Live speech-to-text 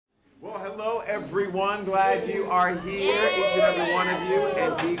Hello, everyone. Glad you are here, each and every one of you.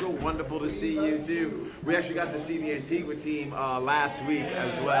 Antigua, wonderful to see you, too. We actually got to see the Antigua team last week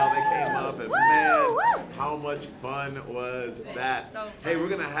as well. They came up, and man, how much fun was that? Hey, we're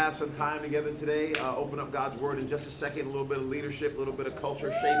going to have some time together today. Open up God's Word in just a second. A little bit of leadership, a little bit of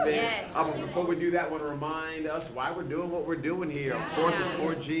culture shaping. But before we do that, I want to remind us why we're doing what we're doing here. Of course, it's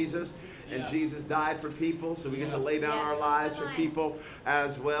for Jesus. And Jesus died for people, so we get to lay down our lives for people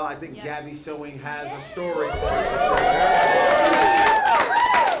as well. I think Gabby Sewing has a story for us.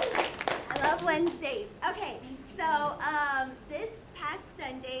 I love Wednesdays. Okay, so this past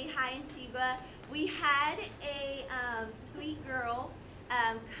Sunday, Hi Antigua, we had a sweet girl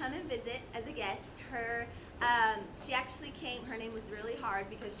come and visit as a guest. She actually came, her name was really hard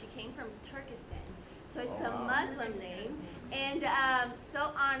because she came from Turkestan. So it's a Muslim name, and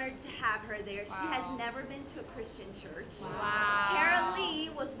so honored to have her there. She has never been to a Christian church. Cara Lee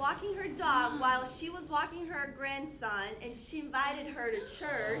was walking her dog while she was walking her grandson, and she invited her to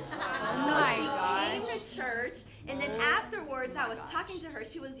church. So she came to church, and then afterwards I was talking to her.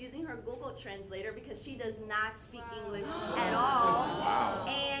 She was using her Google Translator because she does not speak English at all.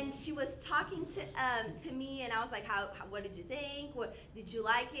 And she was talking to me, and I was like, what did you think? Did you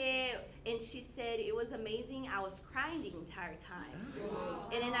like it? And she said it was amazing. I was crying the entire time.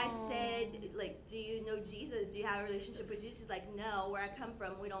 And then I said, like, do you know Jesus? Do you have a relationship with Jesus? She's like, no, where I come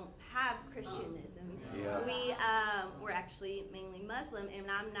from, we don't have Christianism. We're actually mainly Muslim, and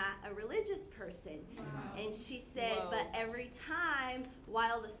I'm not a religious person. And she said, but every time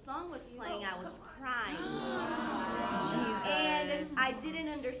while the song was playing, I was crying. And I didn't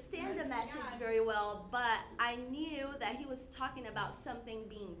understand the message very well, but I knew that he was talking about something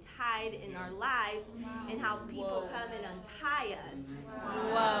being tied in our lives and how people come and untie us.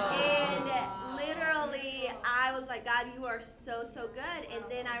 And literally, I was like, God, you are so, so good. And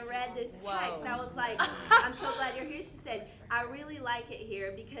then I read this text. I was like, I'm so glad you're here. She said, I really like it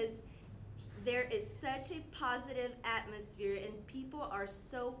here because there is such a positive atmosphere and people are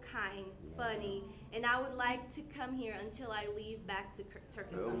so kind, funny, and I would like to come here until I leave back to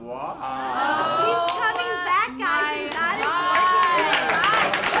Turkestan. Wow. So she's coming back, guys, and God is working.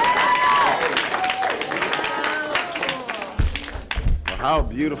 Well, how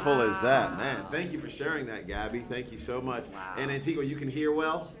beautiful is that, man? Thank you for sharing that, Gabby. Thank you so much. And Antigua, you can hear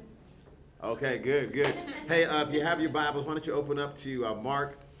well? Okay, good. Hey, if you have your Bibles, why don't you open up to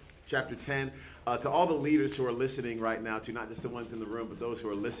Mark chapter 10. To all the leaders who are listening right now, to not just the ones in the room, but those who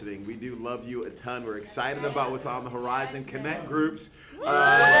are listening, we do love you a ton. We're excited about what's on the horizon. Connect groups. And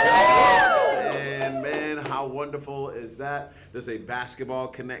man, how wonderful is that? There's a basketball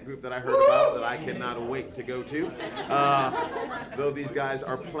connect group that I heard about that I cannot wait to go to. Though these guys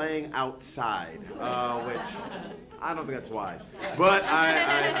are playing outside, which I don't think that's wise. But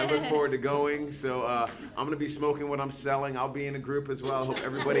I look forward to going. So I'm going to be smoking what I'm selling. I'll be in a group as well. I hope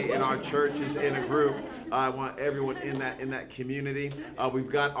everybody in our church is in a group. I want everyone in that community. We've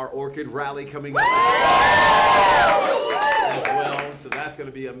got our Orchid Rally coming up as well. So that's going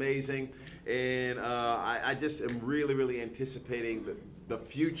to be amazing. And I just am really, really anticipating the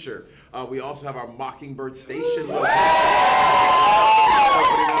future. We also have our Mockingbird Station opening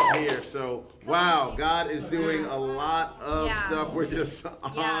up here. So, wow, God is doing a lot of stuff. We're just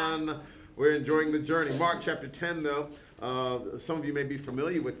we're enjoying the journey. Mark chapter 10, though, some of you may be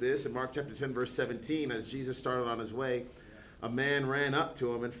familiar with this. In Mark chapter 10, verse 17, as Jesus started on his way, a man ran up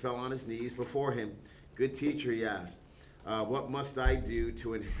to him and fell on his knees before him. Good teacher, he asked, what must I do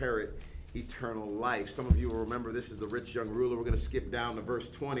to inherit eternal life? Some of you will remember this is the rich young ruler. We're going to skip down to verse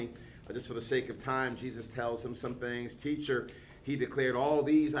 20. Just for the sake of time, Jesus tells him some things. Teacher, he declared, all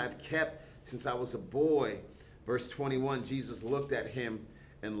these I've kept since I was a boy. Verse 21, Jesus looked at him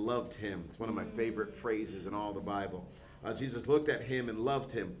and loved him. It's one of my favorite phrases in all the Bible. Jesus looked at him and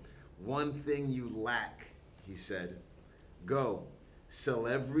loved him. One thing you lack, he said. Go, sell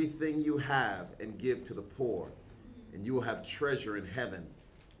everything you have and give to the poor, and you will have treasure in heaven.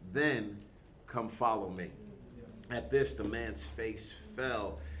 Then come follow me. At this, the man's face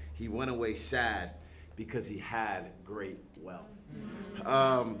fell. He went away sad because he had great wealth.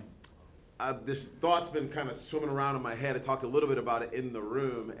 This thought's been kind of swimming around in my head. I talked a little bit about it in the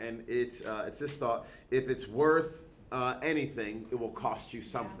room, and it's this thought: if it's worth anything, it will cost you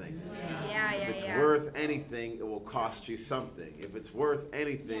something. If it's worth anything, it will cost you something. If it's worth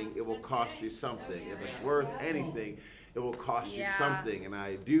anything, it will cost you something. If it's worth anything, it will cost you something. And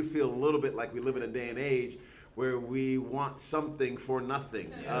I do feel a little bit like we live in a day and age where we want something for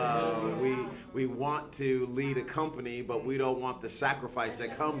nothing. We want to lead a company, but we don't want the sacrifice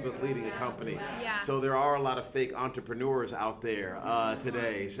that comes with leading a company. Yeah. So there are a lot of fake entrepreneurs out there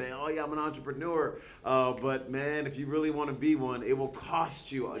today saying, oh yeah, I'm an entrepreneur. But man, if you really want to be one, it will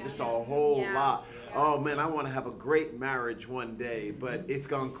cost you just a whole lot. Oh man, I want to have a great marriage one day, but it's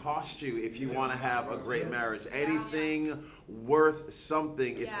going to cost you if you want to have a great marriage. Anything worth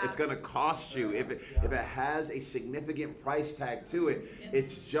something, it's going to cost you. If it has a significant price tag to it,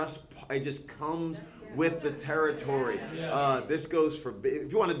 it just comes with the territory. This goes for,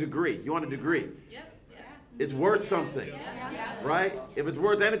 if you want a degree, it's worth something, right? If it's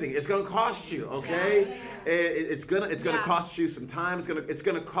worth anything, it's going to cost you, okay? It's gonna cost you some time. It's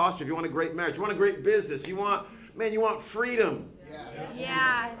gonna cost you. If you want a great marriage, you want a great business, you want freedom.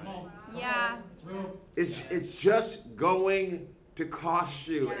 Yeah. It's just going to cost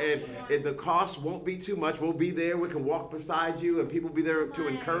you, and the cost won't be too much. We'll be there. We can walk beside you, and people will be there to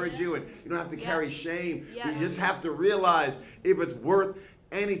encourage you, and you don't have to carry shame. You just have to realize if it's worth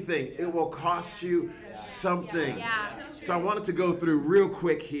anything, it will cost you something. So I wanted to go through real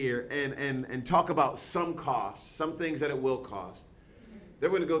quick here and talk about some costs, some things that it will cost.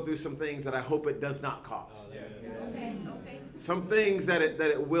 Then we're going to go through some things that I hope it does not cost. Okay. Some things that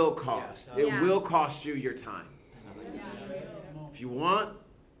it will cost. It will cost you your time. If you want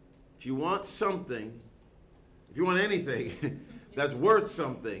something, if you want anything that's worth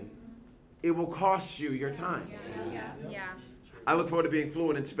something, it will cost you your time. I look forward to being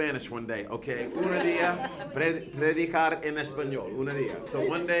fluent in Spanish one day, okay? Un día predicar en español, un día. So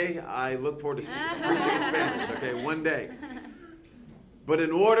one day, I look forward to preaching in Spanish, okay? One day. But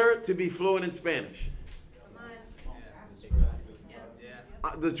in order to be fluent in Spanish,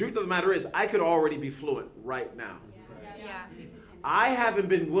 the truth of the matter is, I could already be fluent right now. I haven't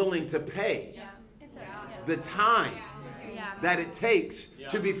been willing to pay the time that it takes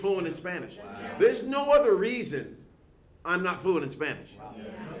to be fluent in Spanish. There's no other reason I'm not fluent in Spanish.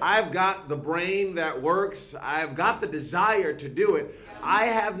 I've got the brain that works. I've got the desire to do it. I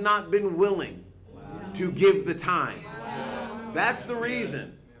have not been willing to give the time. That's the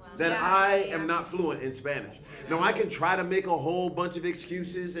reason that I am not fluent in Spanish. Now, I can try to make a whole bunch of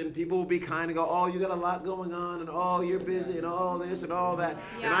excuses, and people will be kind and go, oh, you got a lot going on, and oh, you're busy, and all this and all that.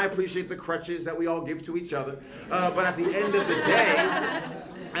 And I appreciate the crutches that we all give to each other. But at the end of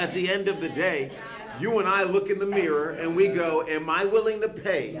the day, you and I look in the mirror and we go, am I willing to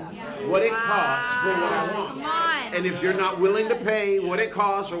pay what it costs for what I want? And if you're not willing to pay what it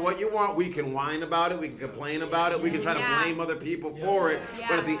costs or what you want, we can whine about it, we can complain about it, we can try to blame other people for it.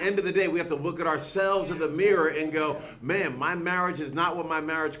 But at the end of the day, we have to look at ourselves in the mirror and go, man, my marriage is not what my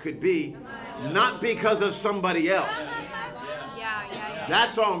marriage could be, not because of somebody else.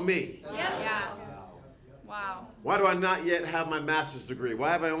 That's on me. Wow. Why do I not yet have my master's degree? Why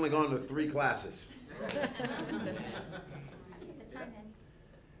have I only gone to 3 classes?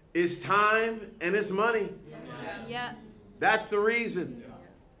 It's time and it's money. That's the reason.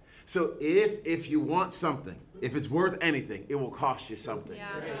 So if you want something, if it's worth anything, it will cost you something.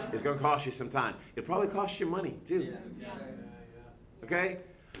 It's going to cost you some time. It'll probably cost you money too. Okay?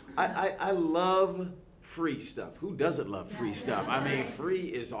 I love free stuff. Who doesn't love free stuff? I mean, free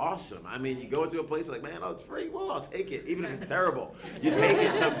is awesome. I mean, you go into a place like, man, oh, it's free. Well, I'll take it, even if it's terrible. You take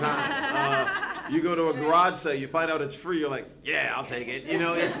it sometimes. You go to a garage sale, you find out it's free. You're like, yeah, I'll take it. You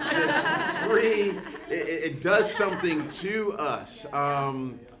know, it's free. It does something to us.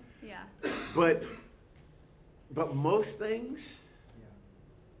 But most things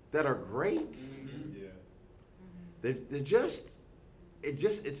that are great, it's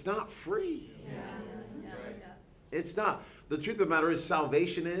not free. It's not. The truth of the matter is,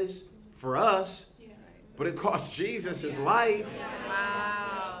 salvation is for us, but it cost Jesus his life.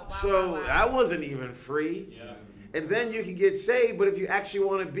 So that wasn't even free. And then you can get saved, but if you actually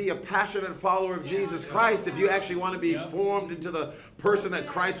want to be a passionate follower of Jesus Christ, if you actually want to be formed into the person that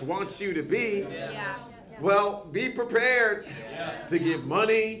Christ wants you to be, well, be prepared to give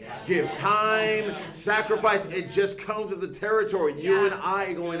money, give time, sacrifice. It just comes with the territory. You and I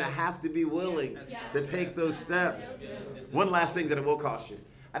are going to have to be willing to take those steps. One last thing that it will cost you.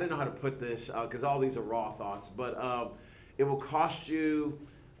 I didn't know how to put this because all these are raw thoughts, but it will cost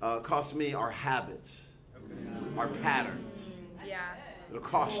me our habits, our patterns. It'll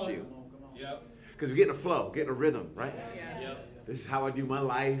cost you. Because we get in a flow, get in a rhythm, right? This is how I do my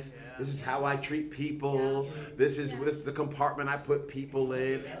life. This is how I treat people. This is the compartment I put people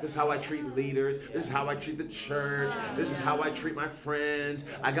in. This is how I treat leaders. This is how I treat the church. This is how I treat my friends.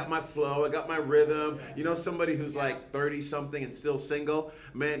 I got my flow. I got my rhythm. You know, somebody who's like 30-something and still single,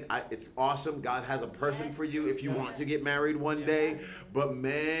 man, it's awesome. God has a person for you if you want to get married one day. But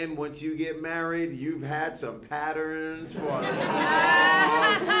man, once you get married, you've had some patterns for a long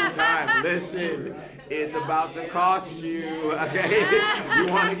time. Listen, it's about to cost you, okay? You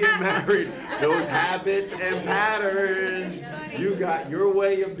want to get married. Those habits and patterns. You got your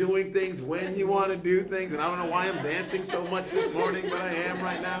way of doing things when you want to do things. And I don't know why I'm dancing so much this morning, but I am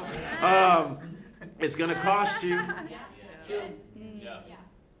right now. It's going to cost you. It's true. Yeah.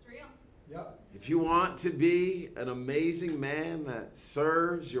 It's real. Yep. If you want to be an amazing man that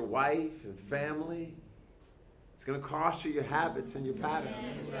serves your wife and family, it's going to cost you your habits and your patterns.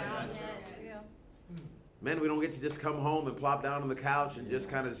 Men, we don't get to just come home and plop down on the couch and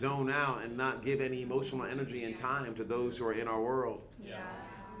just kind of zone out and not give any emotional energy and time to those who are in our world. Yeah.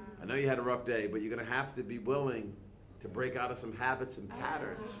 I know you had a rough day, but you're going to have to be willing to break out of some habits and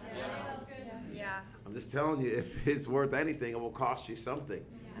patterns. Yeah. I'm just telling you, if it's worth anything, it will cost you something.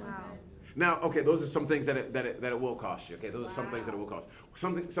 Wow. Now, okay, those are some things that it will cost you. Okay, those are some things that it will cost.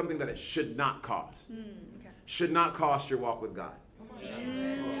 Something that it should not cost. Okay. Should not cost your walk with God.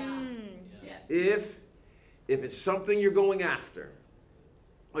 If it's something you're going after,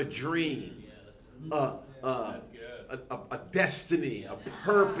 a dream, a destiny, a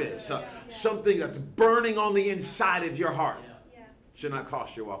purpose, something that's burning on the inside of your heart, should not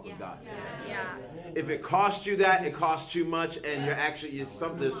cost your walk with God. Yeah. If it costs you that, it costs too much, and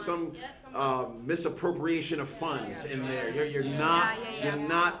there's some misappropriation of funds in there. You're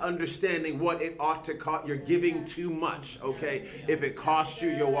not understanding what it ought to cost. You're giving too much. Okay, if it costs you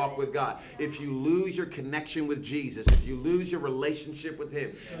your walk with God, if you lose your connection with Jesus, if you lose your relationship with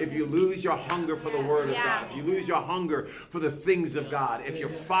Him, if you lose your hunger for the Word of God, if you lose your hunger for the things of God, if your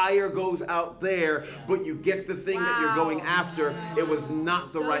fire goes out there, but you get the thing that you're going after, it was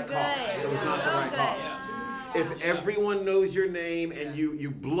not the right cost. It was not the right cost. If everyone knows your name and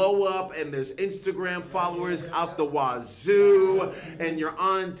you blow up and there's Instagram followers out the wazoo and you're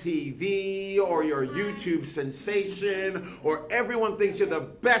on TV or you're a YouTube sensation or everyone thinks you're the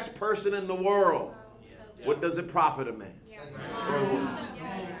best person in the world, what does it profit a man or a woman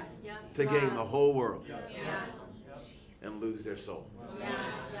to gain the whole world and lose their soul?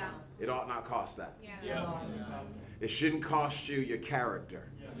 It ought not cost that. It shouldn't cost you your character.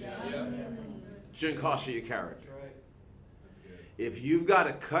 It shouldn't cost you your character. If you've got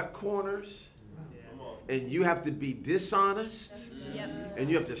to cut corners and you have to be dishonest and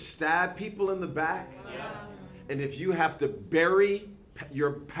you have to stab people in the back and if you have to bury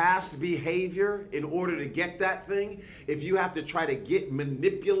your past behavior in order to get that thing, if you have to try to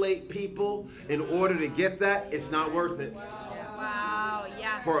manipulate people in order to get that, it's not worth it. Wow.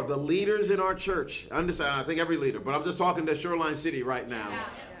 Yeah. For the leaders in our church, I think every leader, but I'm just talking to Shoreline City right now.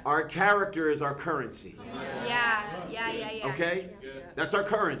 Our character is our currency. Yeah. Okay? That's our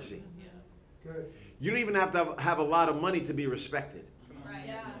currency. Good. You don't even have to have a lot of money to be respected.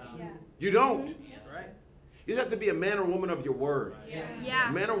 Right. You don't. You just have to be a man or woman of your word. Yeah.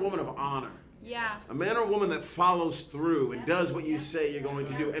 A man or woman of honor. Yeah. A man or woman that follows through and does what you say you're going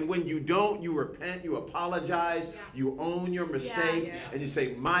to do. And when you don't, you repent, you apologize, you own your mistake, and you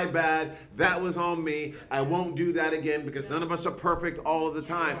say, my bad, that was on me. I won't do that again because none of us are perfect all of the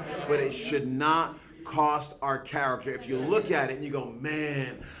time. But it should not cost our character. If you look at it and you go,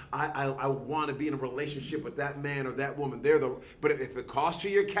 man, I want to be in a relationship with that man or that woman. But if it costs you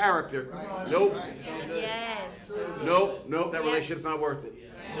your character, nope. Yes. Nope, that relationship's not worth it.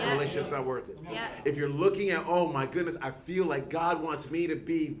 The relationship's not worth it. If you're looking at, oh my goodness, I feel like God wants me to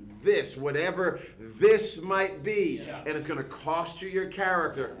be this, whatever this might be, and it's going to cost you your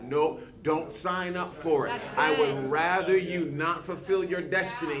character. Nope, don't sign up for it. I would rather you not fulfill your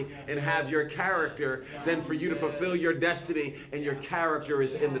destiny and have your character than for you to fulfill your destiny and your character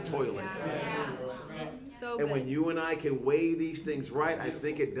is in the toilet. So And when you and I can weigh these things right, I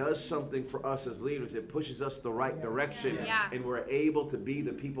think it does something for us as leaders. It pushes us the right direction, and we're able to be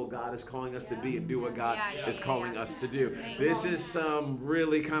the people God is calling us to be and do what God is calling us to do. This is some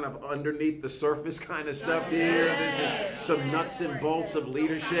really kind of underneath the surface kind of stuff here. This is some nuts and bolts of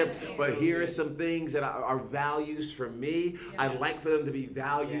leadership, but here are some things that are values for me. I'd like for them to be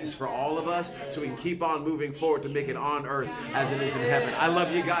values for all of us so we can keep on moving forward to make it on earth as it is in heaven. I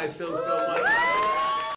love you guys so much.